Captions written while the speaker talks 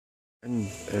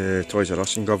Toys R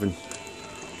Us in Govan.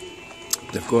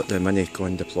 They've got the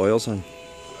Minicon deployers in,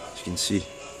 as you can see.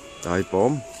 Dive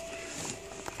Bomb,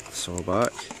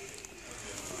 Sawback,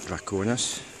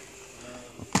 Draconis,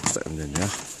 I'll stick them down there,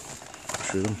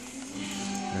 show them,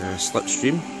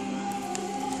 Slipstream,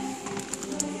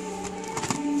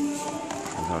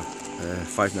 and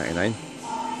 $5.99,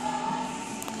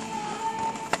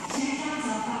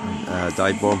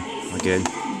 Dive Bomb again.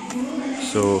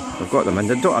 So I've got them in.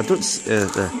 They've got the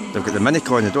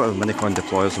Minicon. They don't have the Minicon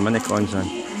deployers. The Minicons in,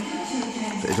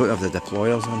 but they don't have the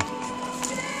deployers in.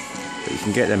 But you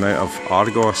can get them out of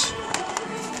Argos.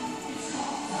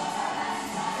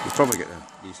 You'll probably get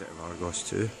these out of Argos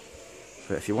too.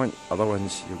 But if you want other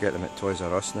ones, you'll get them at Toys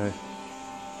R Us now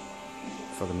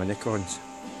for the Minicons.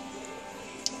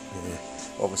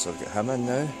 Obviously, I've got him in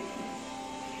now.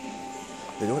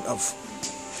 They don't have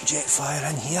Jetfire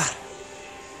in here.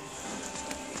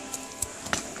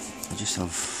 I just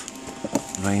have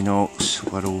Rhinox,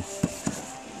 Whirl,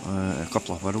 a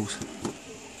couple of Whirls,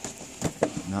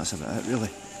 and that's about it really.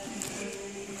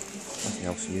 Nothing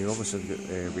else new. Obviously I've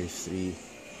got Wave 3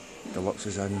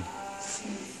 Deluxes in.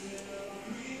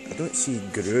 I don't see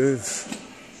Groove.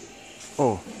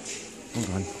 Oh, hold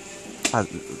on.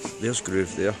 There's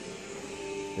Groove there.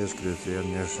 There's Groove there,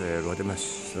 and there's Rodimus,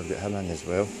 so I've got him in as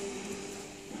well.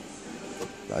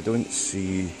 But I don't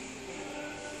see...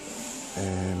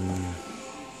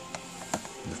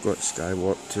 They've got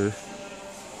Skywarp too.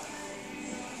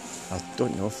 I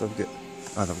don't know if they've got...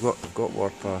 they've got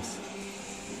Warpath.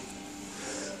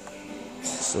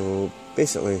 So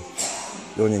basically,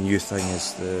 the only new thing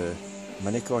is the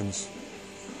Minicons,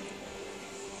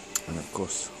 and of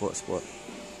course Hotspot,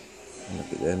 and I've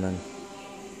got them in.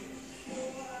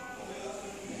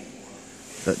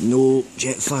 But no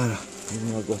Jetfire,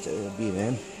 even though I got it at a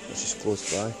B&M, which is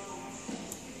close by.